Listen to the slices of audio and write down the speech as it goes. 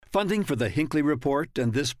Funding for the Hinckley Report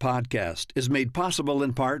and this podcast is made possible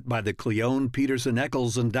in part by the Cleone Peterson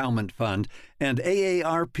Eccles Endowment Fund and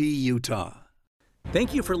AARP Utah.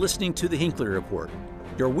 Thank you for listening to the Hinckley Report,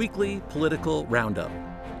 your weekly political roundup.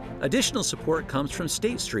 Additional support comes from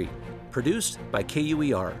State Street, produced by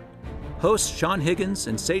KUER. Hosts Sean Higgins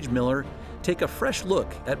and Saige Miller take a fresh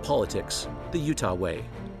look at politics the Utah way.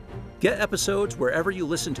 Get episodes wherever you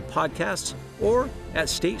listen to podcasts or at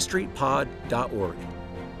statestreetpod.org.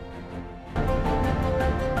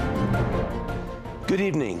 Good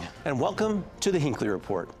evening and welcome to the Hinckley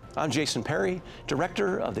Report. I'm Jason Perry,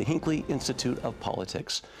 director of the Hinckley Institute of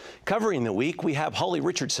Politics. Covering the week, we have Holly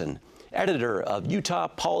Richardson, editor of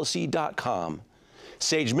UtahPolicy.com,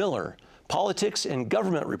 Saige Miller, politics and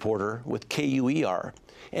government reporter with KUER,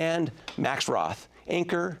 and Max Roth,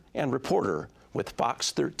 anchor and reporter with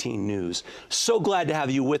Fox 13 News. So glad to have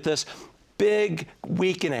you with us. Big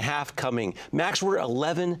week and a half coming. Max, we're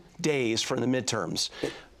 11 days from the midterms.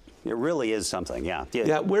 It really is something, yeah.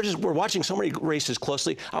 We're watching so many races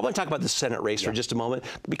closely. I want to talk about the Senate race for just a moment,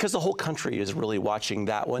 because the whole country is really watching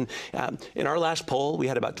that one. In our last poll, we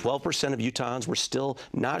had about 12% of Utahns were still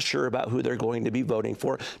not sure about who they're going to be voting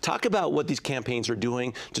for. Talk about what these campaigns are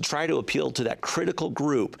doing to try to appeal to that critical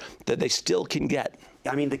group that they still can get.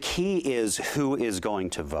 I mean, the key is who is going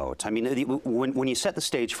to vote. I mean, when you set the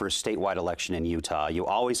stage for a statewide election in Utah, you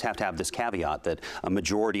always have to have this caveat that a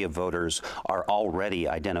majority of voters are already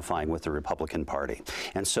identifying with the Republican Party.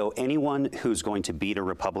 And so anyone who's going to beat a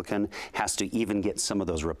Republican has to even get some of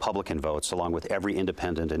those Republican votes, along with every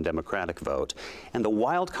independent and Democratic vote. And the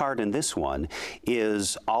wild card in this one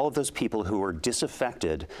is all of those people who are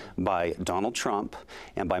disaffected by Donald Trump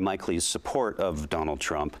and by Mike Lee's support of Donald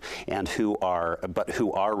Trump, and who are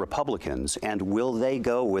Republicans, and will they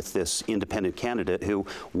go with this independent candidate who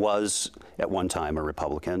was at one time a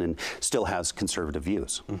Republican and still has conservative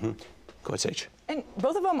views? Mm-hmm. Go ahead, Saige. And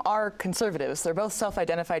both of them are conservatives. They're both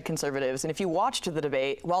self-identified conservatives. And if you watched the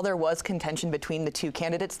debate, while there was contention between the two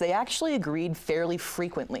candidates, they actually agreed fairly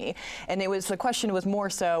frequently. And the question was more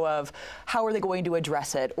so of how are they going to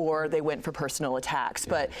address it, or they went for personal attacks.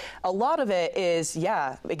 Yeah. But a lot of it is,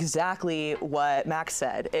 exactly what Max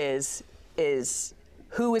said, is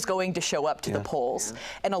who is going to show up to the polls.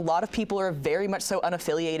 And a lot of people are very much so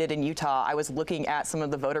unaffiliated in Utah. I was looking at some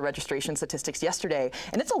of the voter registration statistics yesterday,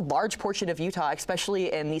 and it's a large portion of Utah,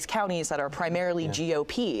 especially in these counties that are primarily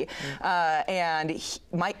GOP. And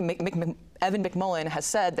Evan McMullin has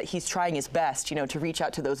said that he's trying his best, to reach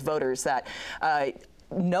out to those voters that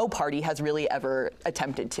no party has really ever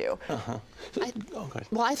attempted to.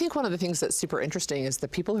 I think one of the things that's super interesting is the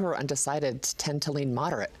people who are undecided tend to lean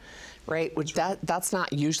moderate. Right, which that's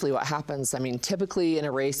not usually what happens. I mean, typically in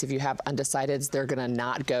a race, if you have undecideds, they're going to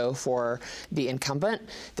not go for the incumbent.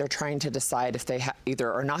 They're trying to decide if they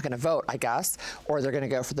either are not going to vote, I guess, or they're going to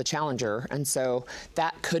go for the challenger. And so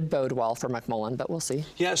that could bode well for McMullin, but we'll see.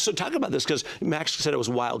 Yeah, so talk about this, because Max said it was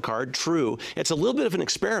a wild card. True. It's a little bit of an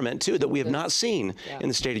experiment, too, that we have not seen in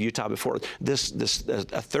the state of Utah before. A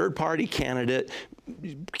third-party candidate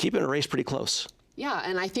keeping a race pretty close. Yeah,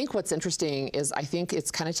 and I think what's interesting is I think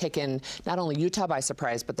it's kind of taken not only Utah by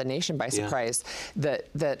surprise, but the nation by surprise that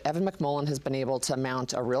Evan McMullin has been able to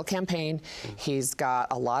mount a real campaign. He's got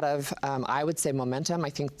a lot of, I would say, momentum.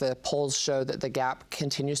 I think the polls show that the gap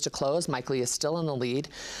continues to close. Mike Lee is still in the lead,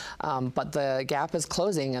 but the gap is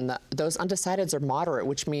closing, and those undecideds are moderate,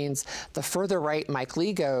 which means the further right Mike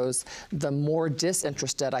Lee goes, the more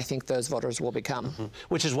disinterested I think those voters will become. Mm-hmm.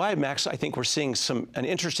 Which is why, Max, I think we're seeing an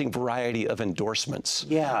interesting variety of endorsements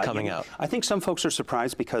coming out. I think some folks are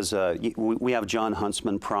surprised because we have Jon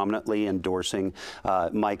Huntsman prominently endorsing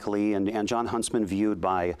Mike Lee, and Jon Huntsman viewed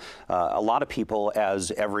by a lot of people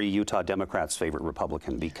as every Utah Democrat's favorite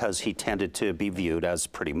Republican, because he tended to be viewed as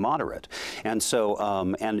pretty moderate. And so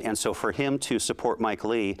so for him to support Mike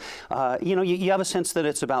Lee, you have a sense that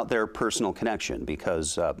it's about their personal connection,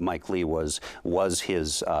 because Mike Lee was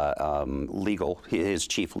his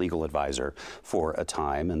chief legal advisor for a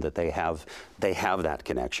time, and that they have that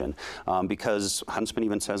connection, because Huntsman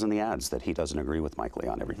even says in the ads that he doesn't agree with Mike Lee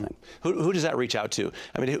on everything. Who does that reach out to?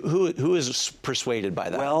 I mean, who is persuaded by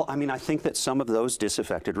that? Well, I mean, I think that some of those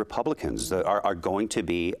disaffected Republicans are going to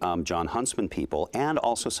be Jon Huntsman people, and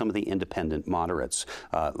also some of the independent moderates.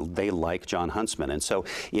 They like Jon Huntsman, and so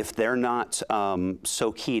if they're not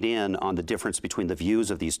so keyed in on the difference between the views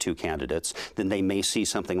of these two candidates, then they may see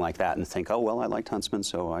something like that and think, oh, well, I liked Huntsman,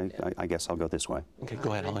 so I guess I'll go this way. Okay,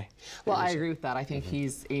 go ahead, Holly. Well, I agree with that. I think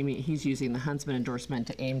he's using the Huntsman endorsement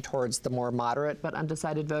to aim towards the more moderate but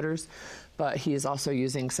undecided voters, but he is also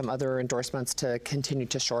using some other endorsements to continue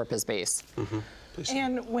to shore up his base.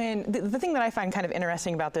 And when the thing that I find kind of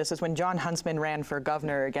interesting about this is when John Huntsman ran for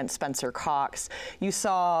governor against Spencer Cox, you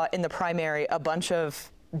saw in the primary a bunch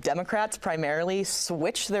of Democrats primarily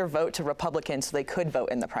switch their vote to Republicans so they could vote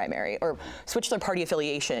in the primary, or switch their party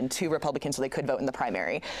affiliation to Republicans so they could vote in the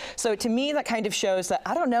primary. So to me, that kind of shows that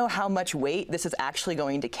I don't know how much weight this is actually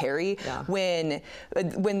going to carry when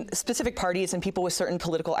specific parties and people with certain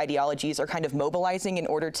political ideologies are kind of mobilizing in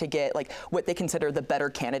order to get like what they consider the better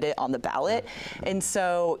candidate on the ballot. And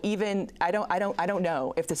so even I don't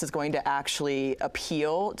know if this is going to actually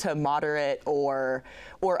appeal to moderate or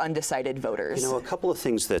undecided voters. You know, a couple of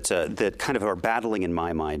things that kind of are battling in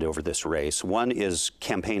my mind over this race. One is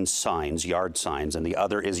campaign signs, yard signs, and the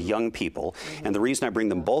other is young people. And the reason I bring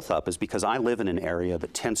them both up is because I live in an area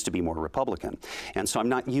that tends to be more Republican. And so I'm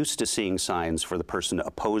not used to seeing signs for the person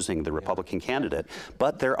opposing the Republican candidate,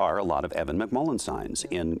 but there are a lot of Evan McMullin signs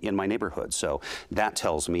in my neighborhood. So that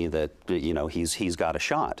tells me that, you know, he's got a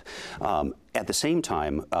shot. At the same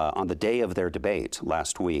time, on the day of their debate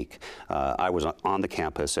last week, I was on the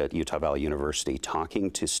campus at Utah Valley University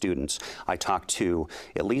talking to students. I talked to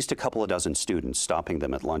at least a couple of dozen students, stopping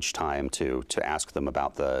them at lunchtime to ask them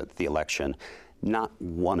about the election. Not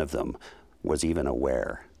one of them was even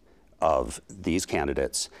aware of these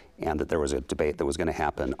candidates and that there was a debate that was going to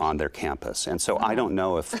happen on their campus. And so I don't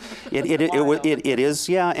know if it is,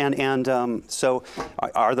 yeah. And so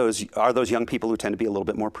are those young people who tend to be a little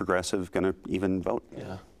bit more progressive going to even vote?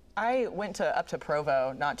 Yeah. I went up to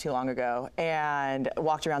Provo not too long ago and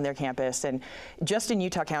walked around their campus, and just in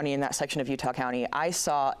Utah County, in that section of Utah County, I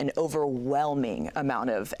saw an overwhelming amount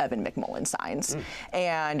of Evan McMullin signs.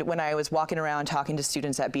 And when I was walking around talking to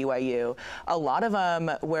students at BYU, a lot of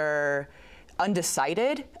them were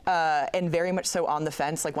undecided and very much so on the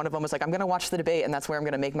fence. Like one of them was like, I'm going to watch the debate and that's where I'm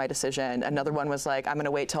going to make my decision. Another one was like, I'm going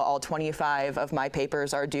to wait till all 25 of my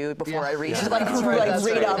papers are due before I read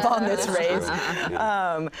read up on this race.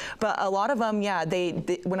 But a lot of them,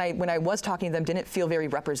 they when I was talking to them, didn't feel very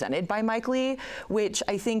represented by Mike Lee, which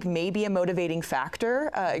I think may be a motivating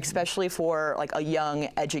factor, especially for like a young,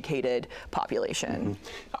 educated population.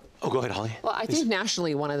 Oh, go ahead, Holly. Well, I think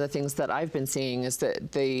nationally, one of the things that I've been seeing is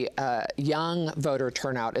that the young voter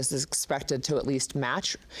turnout is expected to at least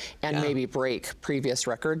match and maybe break previous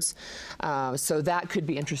records. So that could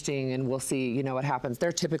be interesting, and we'll see, you know, what happens.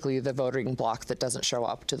 They're typically the voting bloc that doesn't show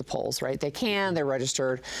up to the polls, right? They're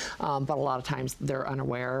registered, but a lot of times they're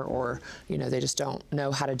unaware, or, you know, they just don't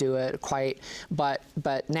know how to do it quite. But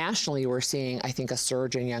nationally, we're seeing, I think, a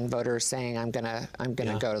surge in young voters saying, I'm gonna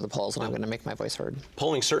go to the polls and I'm gonna make my voice heard.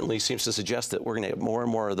 Polling certainly seems to suggest that we're going to have more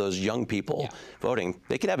and more of those young people voting.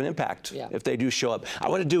 They could have an impact if they do show up. I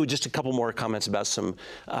want to do just a couple more comments about some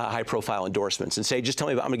high-profile endorsements, and say, just tell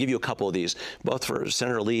me about, I'm going to give you a couple of these, both for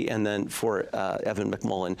Senator Lee and then for Evan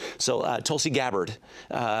McMullin. So Tulsi Gabbard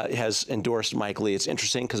has endorsed Mike Lee. It's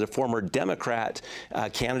interesting because a former Democrat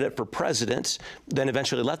candidate for president then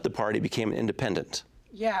eventually left the party, became an independent.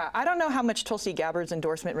 Yeah, I don't know how much Tulsi Gabbard's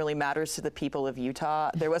endorsement really matters to the people of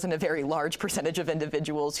Utah. There wasn't a very large percentage of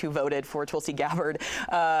individuals who voted for Tulsi Gabbard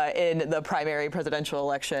in the primary presidential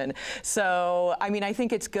election. So, I mean, I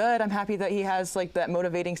think it's good. I'm happy that he has like that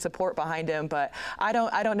motivating support behind him, but I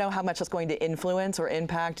don't know how much that's going to influence or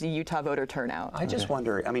impact the Utah voter turnout. I just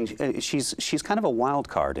wonder, I mean, she's kind of a wild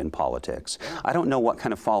card in politics. I don't know what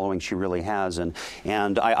kind of following she really has, and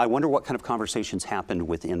I wonder what kind of conversations happened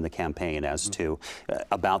within the campaign as to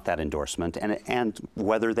about that endorsement, and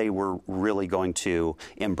whether they were really going to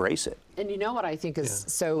embrace it. And you know what I think is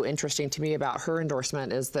so interesting to me about her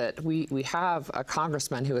endorsement is that we have a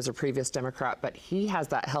congressman who is a previous Democrat, but he has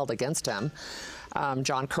that held against him,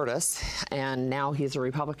 John Curtis, and now he's a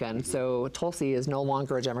Republican. So Tulsi is no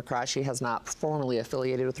longer a Democrat. She has not formally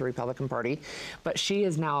affiliated with the Republican Party, but she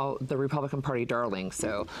is now the Republican Party darling.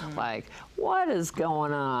 So like, what is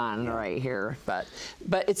going on right here? But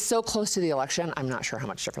it's so close to the election, I'm not sure how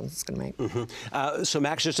much difference it's going to make. So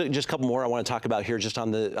Max, just a couple more I want to talk about here, just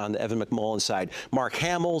on the Evan McMullin side. Mark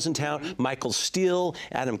Hamill's in town, Michael Steele,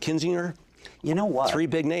 Adam Kinzinger. You know what? 3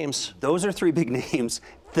 big names. Those are 3 big names.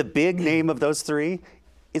 The big name of those 3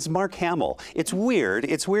 is Mark Hamill. It's weird.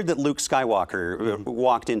 It's weird that Luke Skywalker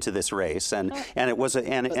walked into this race, and it was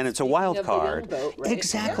it's a wild card. Vote, right?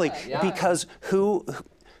 Exactly, because who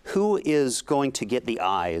is going to get the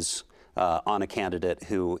eyes on a candidate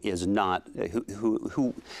who is not,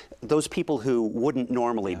 who those people who wouldn't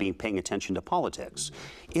normally be paying attention to politics.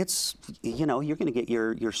 It's, you're going to get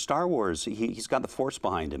your Star Wars. He's got the Force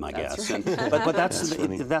behind him, I guess. Right. But that's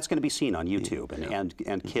going to be seen on YouTube,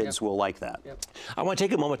 and kids will like that. I want to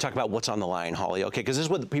take a moment to talk about what's on the line, Holly. Okay, because this is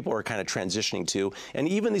what the people are kind of transitioning to, and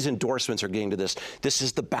even these endorsements are getting to this. This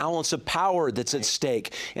is the balance of power that's at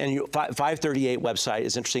stake. And 538 website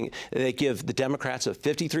is interesting. They give the Democrats a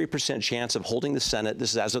 53% chance of holding the Senate.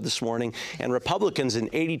 This is as of this morning, and Republicans an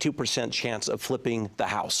 82% chance of flipping the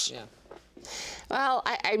House. Yeah. Well,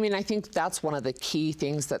 I mean, I think that's one of the key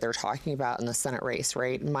things that they're talking about in the Senate race,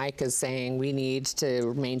 right? Mike is saying we need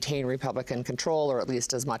to maintain Republican control, or at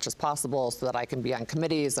least as much as possible, so that I can be on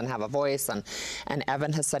committees and have a voice. And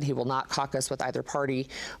Evan has said he will not caucus with either party,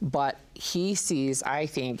 but he sees, I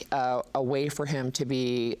think, a way for him to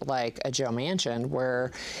be like a Joe Manchin,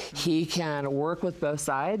 where he can work with both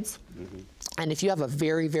sides. And if you have a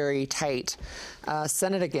very, very tight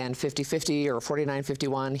Senate again, 50-50 or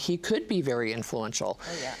 49-51, he could be very influential.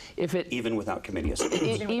 Oh, yeah. Even without committee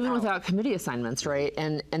assignments. Even without committee assignments, right?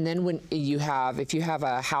 And then if you have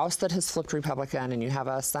a House that has flipped Republican, and you have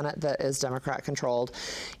a Senate that is Democrat controlled,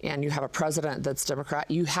 and you have a president that's Democrat,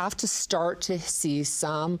 you have to start to see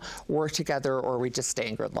some work together, or we just stay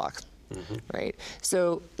in gridlock, right?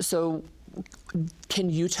 So can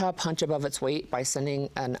Utah punch above its weight by sending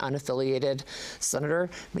an unaffiliated senator?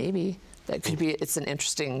 Maybe. That could be. It's an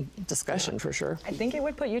interesting discussion for sure. I think it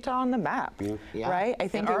would put Utah on the map, right? I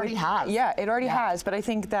think it already has. Yeah, it already has. But I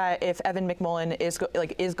think that if Evan McMullin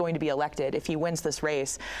is going to be elected, if he wins this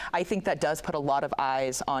race, I think that does put a lot of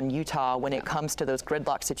eyes on Utah when it comes to those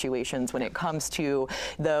gridlock situations, when it comes to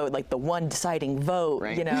the one deciding vote.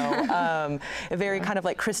 Right. A very kind of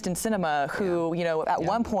like Kristen Sinema, who at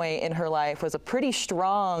one point in her life was a pretty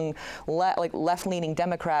strong left-leaning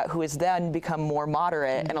Democrat, who has then become more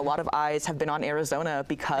moderate, and a lot of eyes have been on Arizona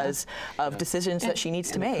because of decisions that she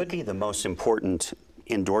needs to make. It could be the most important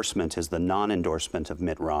endorsement is the non-endorsement of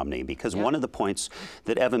Mitt Romney, because one of the points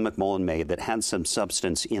that Evan McMullin made that had some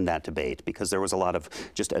substance in that debate, because there was a lot of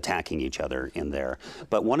just attacking each other in there,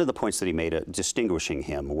 but one of the points that he made distinguishing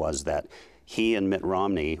him was that he and Mitt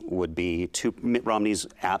Romney would be Mitt Romney's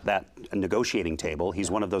at that negotiating table.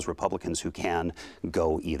 He's one of those Republicans who can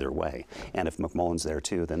go either way. And if McMullin's there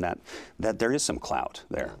too, then that there is some clout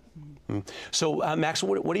there. So, Max,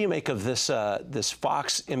 what do you make of this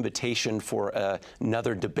Fox invitation for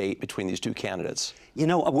another debate between these two candidates?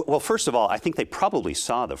 Well, first of all, I think they probably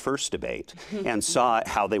saw the first debate and saw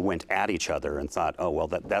how they went at each other and thought, oh, well,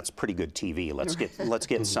 that's pretty good TV. Let's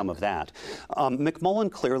get some of that.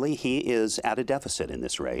 McMullin, clearly, he is at a deficit in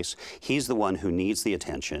this race. He's the one who needs the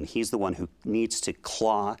attention. He's the one who needs to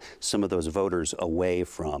claw some of those voters away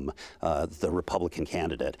from the Republican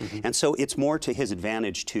candidate. And so it's more to his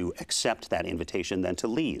advantage to accept that invitation than to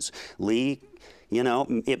Lee's. Lee,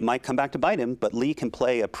 it might come back to bite him, but Lee can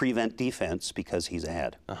play a prevent defense because he's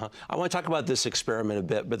ahead. I want to talk about this experiment a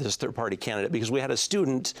bit, but this third-party candidate, because we had a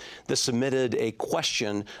student that submitted a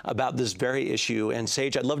question about this very issue. And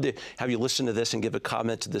Saige, I'd love to have you listen to this and give a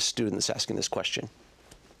comment to this student that's asking this question.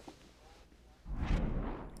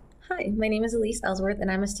 Hi, my name is Elise Ellsworth,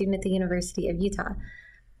 and I'm a student at the University of Utah.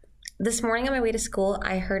 This morning on my way to school,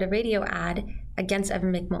 I heard a radio ad against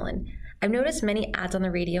Evan McMullin. I've noticed many ads on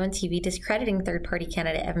the radio and TV discrediting third-party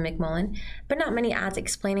candidate Evan McMullin, but not many ads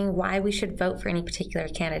explaining why we should vote for any particular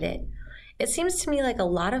candidate. It seems to me like a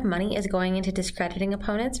lot of money is going into discrediting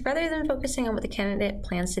opponents rather than focusing on what the candidate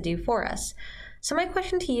plans to do for us. So my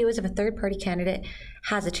question to you is if a third-party candidate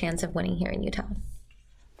has a chance of winning here in Utah.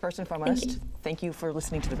 First and foremost, thank you for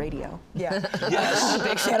listening to the radio. Yeah, yes. I'm a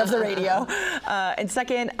big fan of the radio. And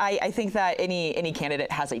second, I think that any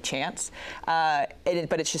candidate has a chance, but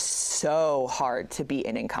it's just so hard to be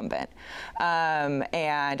an incumbent.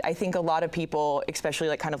 And I think a lot of people,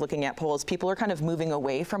 especially kind of looking at polls, people are kind of moving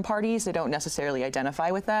away from parties. They don't necessarily identify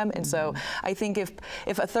with them. And so I think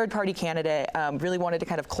if a third-party candidate really wanted to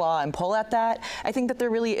kind of claw and pull at that, I think that there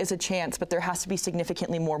really is a chance, but there has to be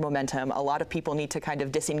significantly more momentum. A lot of people need to kind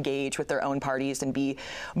of disengage with their own parties and be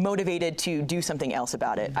motivated to do something else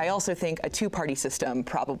about it. I also think a two-party system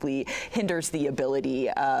probably hinders the ability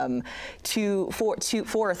for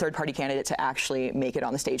a third-party candidate to actually make it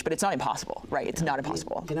on the stage, but it's not impossible, right? It's not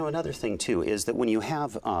impossible. Another thing too is that when you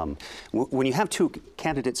have two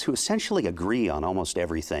candidates who essentially agree on almost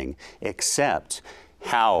everything except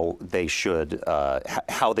how they should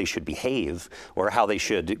behave or how they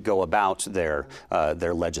should go about their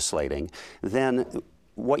legislating, then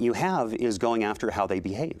what you have is going after how they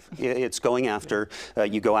behave. It's going after,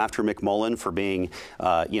 you go after McMullen for being,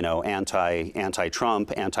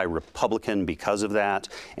 anti-Trump, anti-Republican because of that,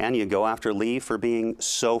 and you go after Lee for being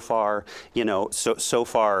so far, so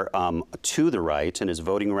far to the right in his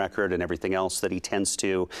voting record and everything else that he tends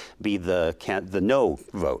to be the no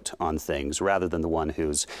vote on things rather than the one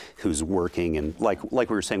who's working and like we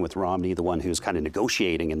were saying with Romney, the one who's kind of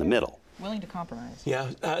negotiating in the middle. Willing to compromise.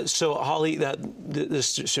 Yeah. So, Holly, this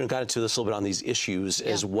student got into this a little bit on these issues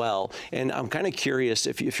as well. And I'm kind of curious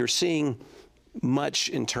if you're seeing much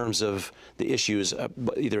in terms of the issues,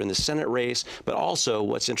 either in the Senate race, but also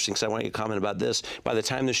what's interesting, because I want to get a comment about this, by the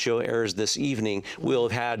time the show airs this evening, we'll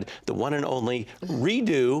have had the one and only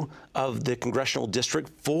redo of the Congressional District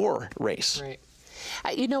 4 race. Right.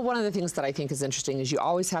 One of the things that I think is interesting is you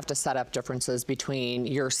always have to set up differences between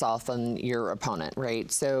yourself and your opponent, right?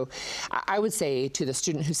 So I would say to the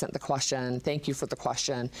student who sent the question, thank you for the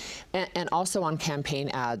question, and also on campaign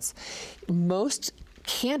ads, most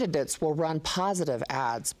candidates will run positive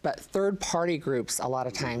ads, but third-party groups, a lot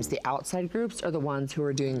of times, the outside groups are the ones who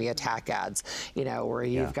are doing the attack ads, where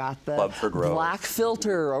you've got the black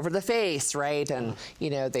filter over the face, right? And,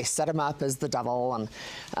 they set them up as the devil.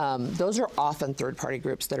 And those are often third-party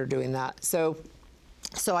groups that are doing that. So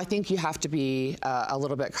I think you have to be a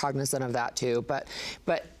little bit cognizant of that, too. But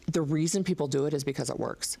the reason people do it is because it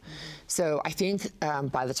works. So I think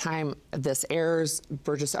by the time this airs,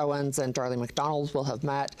 Burgess Owens and Darlene McDonald will have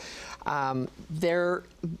met. Their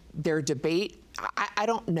debate, I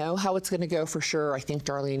don't know how it's going to go for sure. I think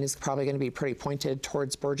Darlene is probably going to be pretty pointed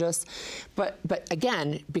towards Burgess. But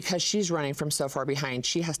again, because she's running from so far behind,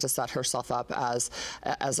 she has to set herself up as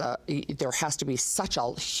there has to be such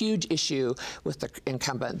a huge issue with the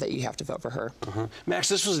incumbent that you have to vote for her. Max,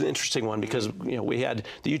 this was an interesting one because we had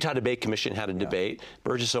the Utah Debate Commission had a debate.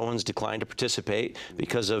 Burgess Owens declined to participate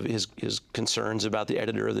because of his concerns about the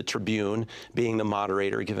editor of the Tribune being the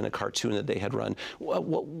moderator, given a cartoon that they had run.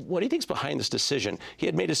 What do you think's behind this decision? He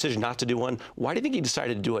had made a decision not to do one. Why do you think he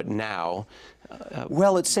decided to do it now?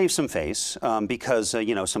 Well, it saves some face because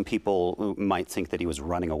some people might think that he was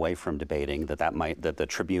running away from debating, that the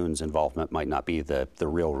Tribune's involvement might not be the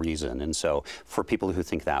real reason. And so for people who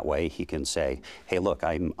think that way, he can say, hey, look,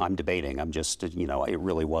 I'm debating. I'm just, it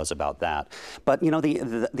really was about that. But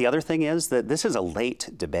the other thing is that this is a late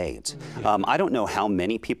debate. I don't know how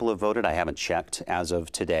many people have voted. I haven't checked as of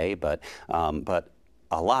today, but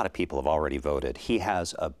a lot of people have already voted. He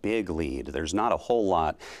has a big lead. There's not a whole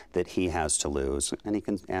lot that he has to lose, and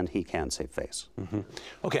he can save face.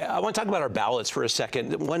 Okay, I want to talk about our ballots for a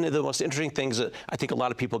second. One of the most interesting things that I think a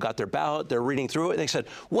lot of people got their ballot, they're reading through it, and they said,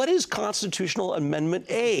 "What is Constitutional Amendment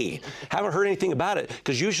A?" Haven't heard anything about it,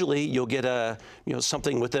 because usually you'll get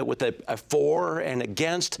something with a for and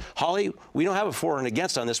against. Holly, we don't have a for and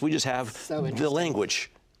against on this. We just have the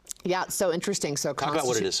language. Yeah, so interesting. So talk about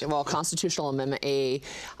what it is. Well, Constitutional Amendment A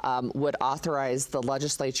would authorize the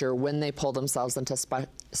legislature, when they pull themselves into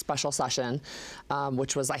special session,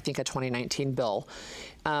 which was, I think, a 2019 bill,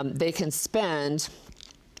 they can spend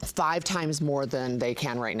 5 times more than they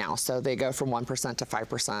can right now. So they go from 1% to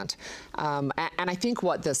 5%. And I think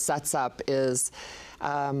what this sets up is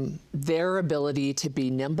their ability to be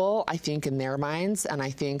nimble, I think, in their minds. And I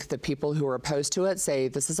think the people who are opposed to it say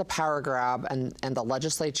this is a power grab, and the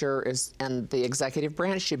legislature and the executive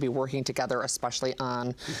branch should be working together, especially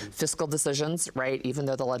on fiscal decisions, right? Even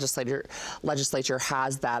though the legislature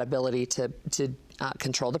has that ability to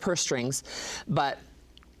control the purse strings. But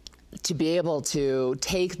to be able to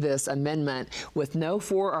take this amendment with no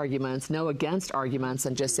for arguments, no against arguments,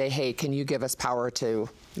 and just say, hey, can you give us power to,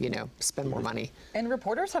 spend more money? And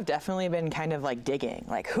reporters have definitely been kind of digging,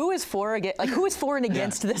 who is for and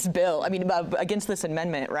against this bill? I mean, against this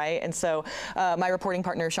amendment, right? And so my reporting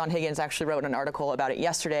partner, Sean Higgins, actually wrote an article about it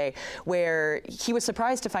yesterday where he was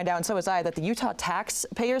surprised to find out, and so was I, that the Utah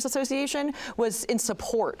Taxpayers Association was in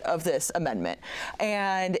support of this amendment.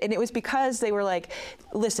 And it was because they were like,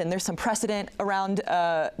 listen, there's some precedent around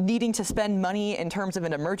needing to spend money in terms of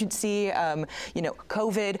an emergency.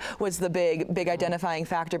 COVID was the big identifying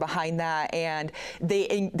factor behind that, and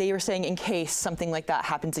they were saying, in case something like that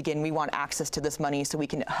happens again, we want access to this money so we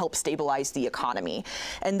can help stabilize the economy.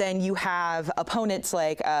 And then you have opponents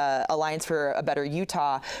like Alliance for a Better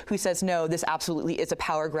Utah, who says, no, this absolutely is a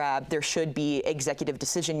power grab. There should be executive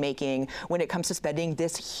decision making when it comes to spending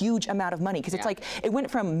this huge amount of money, because it's it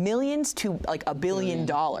went from millions to $1 billion.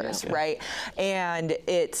 dollars, right? And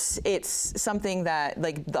it's something that,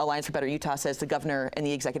 like, the Alliance for Better Utah says the governor and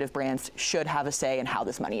the executive branch should have a say in how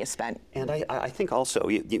this money is spent. And I think also,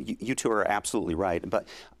 you two are absolutely right, but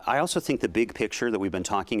I also think the big picture that we've been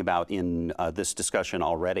talking about in this discussion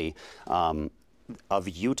already, of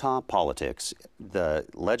Utah politics, the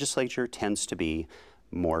legislature tends to be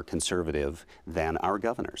more conservative than our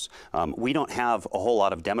governors. We don't have a whole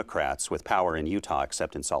lot of Democrats with power in Utah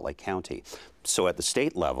except in Salt Lake County. So at the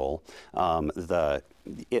state level, the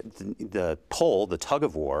pull, the tug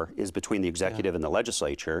of war, is between the executive and the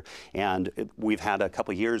legislature, and we've had a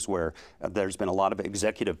couple of years where there's been a lot of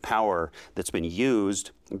executive power that's been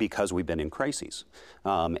used because we've been in crises,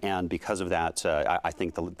 and because of that, I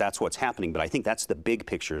think that's what's happening. But I think that's the big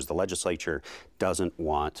picture: is the legislature doesn't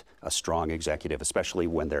want a strong executive, especially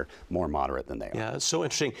when they're more moderate than they are. Yeah, it's so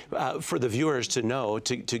interesting for the viewers to know.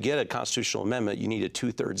 To get a constitutional amendment, you need a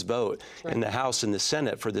 2/3 vote in the House and the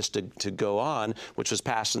Senate for this to go on, which was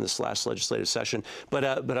passed in this last legislative session. But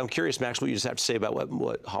I'm curious, Max, what you just have to say about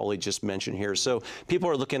what Holly just mentioned here. So people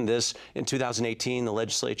are looking at this. In 2018, the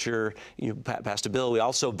legislature passed a bill. We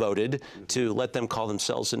also voted to let them call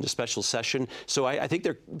themselves into special session. So I think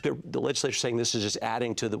the legislature saying this is just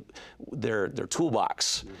adding to their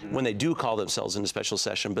toolbox when they do call themselves into special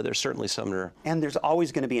session. But there's certainly some that are. And there's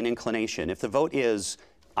always going to be an inclination. If the vote is,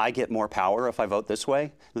 I get more power if I vote this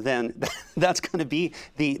way, then that's going to be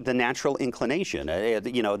the natural inclination.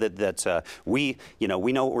 We know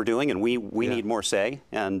what we're doing, and we need more say,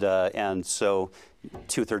 and so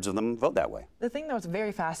 2/3 of them vote that way. The thing that was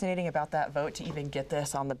very fascinating about that vote to even get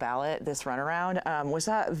this on the ballot, this runaround, was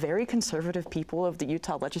that very conservative people of the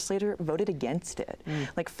Utah legislature voted against it.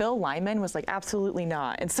 Like Phil Lyman was like, absolutely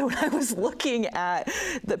not. And so when I was looking at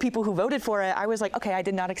the people who voted for it, I was like, okay, I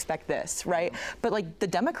did not expect this, right? But like the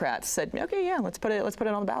Democrats said, okay, yeah, let's put it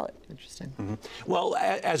on the ballot. Interesting. Well,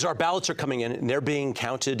 as our ballots are coming in and they're being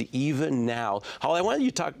counted even now, Holly, I wanted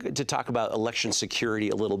you to talk about election security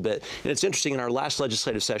a little bit. And it's interesting, in our last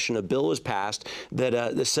legislative session, a bill was passed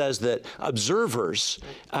that says that observers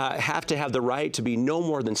have to have the right to be no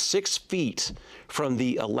more than 6 feet from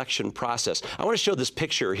the election process. I want to show this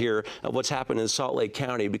picture here of what's happened in Salt Lake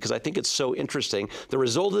County because I think it's so interesting, the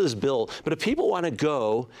result of this bill. But if people want to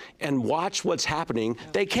go and watch what's happening,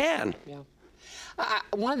 they can. Yeah.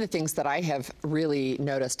 One of the things that I have really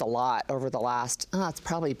noticed a lot over the last, it's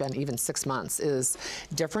probably been even 6 months, is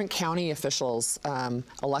different county officials,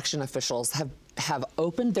 election officials have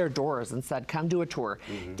opened their doors and said, come do a tour.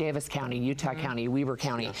 Davis County, Utah County, Weber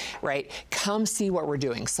County, right? Come see what we're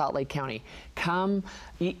doing. Salt Lake County. Come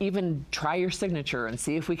even try your signature and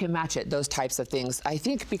see if we can match it, those types of things. I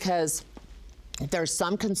think because there's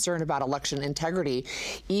some concern about election integrity,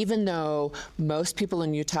 even though most people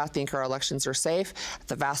in Utah think our elections are safe,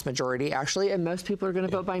 the vast majority actually, and most people are going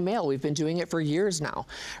to vote by mail. We've been doing it for years now,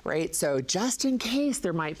 right? So just in case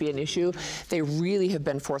there might be an issue, they really have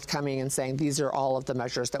been forthcoming and saying these are all of the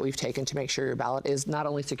measures that we've taken to make sure your ballot is not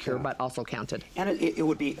only secure but also counted. And it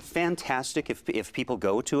would be fantastic if people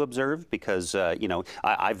go to observe, because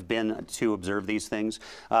I've been to observe these things.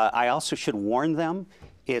 I also should warn them,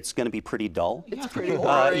 it's going to be pretty dull. It's pretty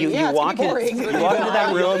boring. You walk into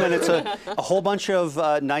that room, and it's a whole bunch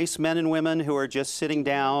of nice men and women who are just sitting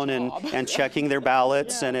down and checking their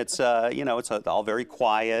ballots, and it's it's all very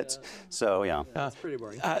quiet. So it's pretty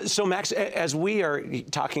boring. So Max, as we are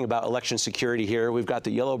talking about election security here, we've got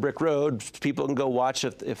the yellow brick road. People can go watch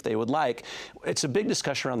if they would like. It's a big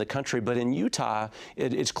discussion around the country, but in Utah,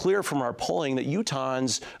 it's clear from our polling that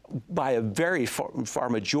Utahns, by a very far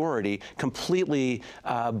majority, completely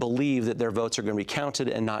believe that their votes are going to be counted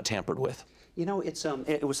and not tampered with. It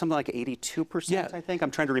was something like 82%, I think.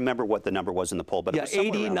 I'm trying to remember what the number was in the poll, but it was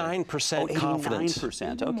 89% confidence.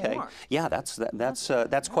 89%. Okay. Yeah,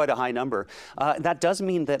 that's quite a high number. That does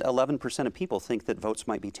mean that 11% of people think that votes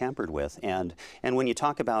might be tampered with, and when you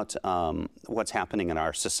talk about what's happening in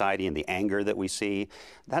our society and the anger that we see,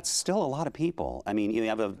 that's still a lot of people. I mean, you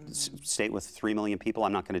have a state with 3 million people.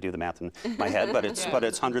 I'm not going to do the math in my head, but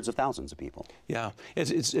it's hundreds of thousands of people. Yeah,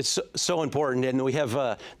 it's so important, and we have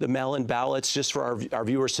the mail-in ballots. Just for our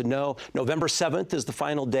viewers to know, November 7th is the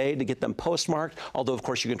final day to get them postmarked, although, of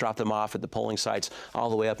course, you can drop them off at the polling sites all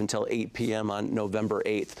the way up until 8 p.m. on November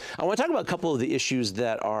 8th. I want to talk about a couple of the issues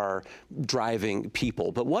that are driving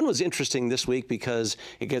people, but one was interesting this week because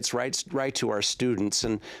it gets right to our students,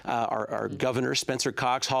 and our governor, Spencer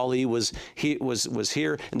Cox, Hawley, was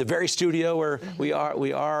here in the very studio where we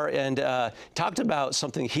are, and talked about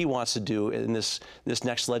something he wants to do in this this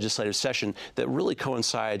next legislative session that really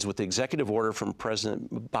coincides with the executive order from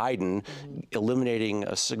President Biden eliminating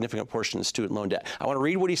a significant portion of student loan debt. I want to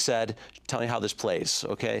read what he said, telling how this plays,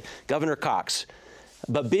 okay? Governor Cox,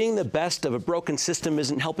 but being the best of a broken system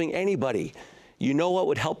isn't helping anybody. You know what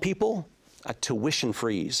would help people? A tuition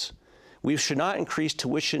freeze. We should not increase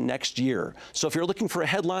tuition next year. So if you're looking for a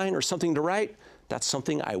headline or something to write, that's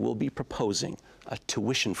something I will be proposing, a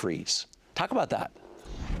tuition freeze. Talk about that.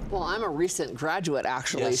 Well, I'm a recent graduate,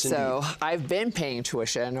 actually, yes, so indeed. I've been paying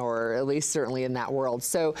tuition, or at least certainly in that world.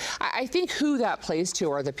 So I think who that plays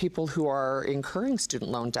to are the people who are incurring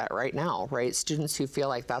student loan debt right now, right? Students who feel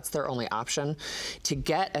like that's their only option to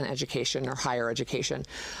get an education or higher education.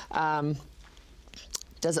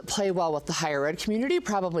 Does it play well with the higher ed community?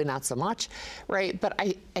 Probably not so much, right? But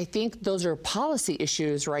I think those are policy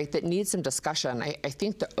issues, right, that need some discussion. I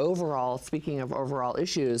think the overall, speaking of overall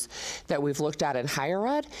issues that we've looked at in higher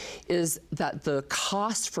ed, is that the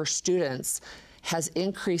cost for students has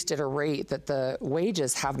increased at a rate that the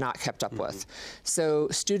wages have not kept up with. So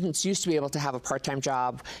students used to be able to have a part-time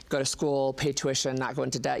job, go to school, pay tuition, not go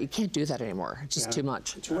into debt. You can't do that anymore. It's just too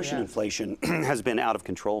much. Tuition inflation has been out of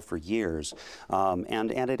control for years, and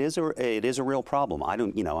it is a real problem. I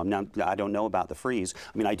don't know about the freeze.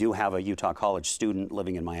 I mean, I do have a Utah College student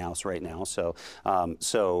living in my house right now,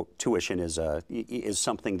 so tuition is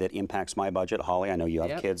something that impacts my budget. Holly, I know you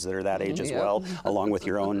have kids that are that age as well, along with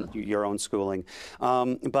your own schooling.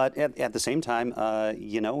 But at the same time,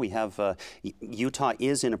 we have Utah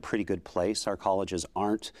is in a pretty good place. Our colleges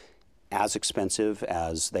aren't as expensive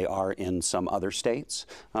as they are in some other states.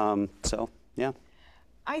 Yeah.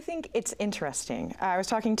 I think it's interesting. I was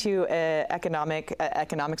talking to an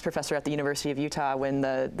economics professor at the University of Utah when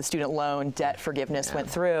the student loan debt forgiveness went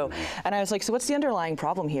through. And I was like, so what's the underlying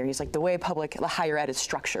problem here? He's like, the way the higher ed is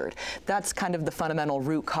structured. That's kind of the fundamental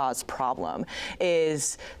root cause problem,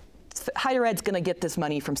 is higher ed's going to get this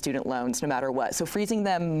money from student loans no matter what. So freezing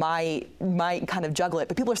them might kind of juggle it,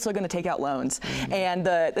 but people are still going to take out loans. And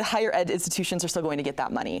the higher ed institutions are still going to get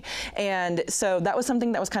that money. And so that was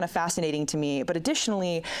something that was kind of fascinating to me. But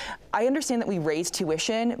additionally, I understand that we raise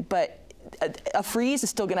tuition, but a freeze is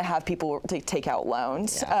still going to have people take out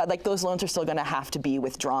loans. Like those loans are still going to have to be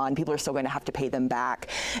withdrawn. People are still going to have to pay them back.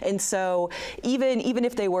 And so even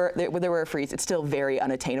if there were a freeze, it's still very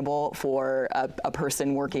unattainable for a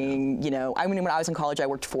person working. I mean, when I was in college, I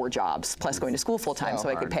worked 4 jobs plus going to school full time so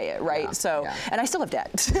I could pay it, right? And I still have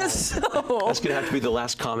debt. That's going to have to be the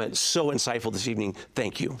last comment. So insightful this evening.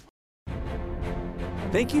 Thank you.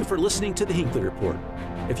 Thank you for listening to the Hinckley Report.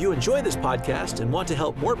 If you enjoy this podcast and want to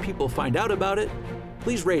help more people find out about it,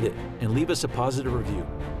 please rate it and leave us a positive review.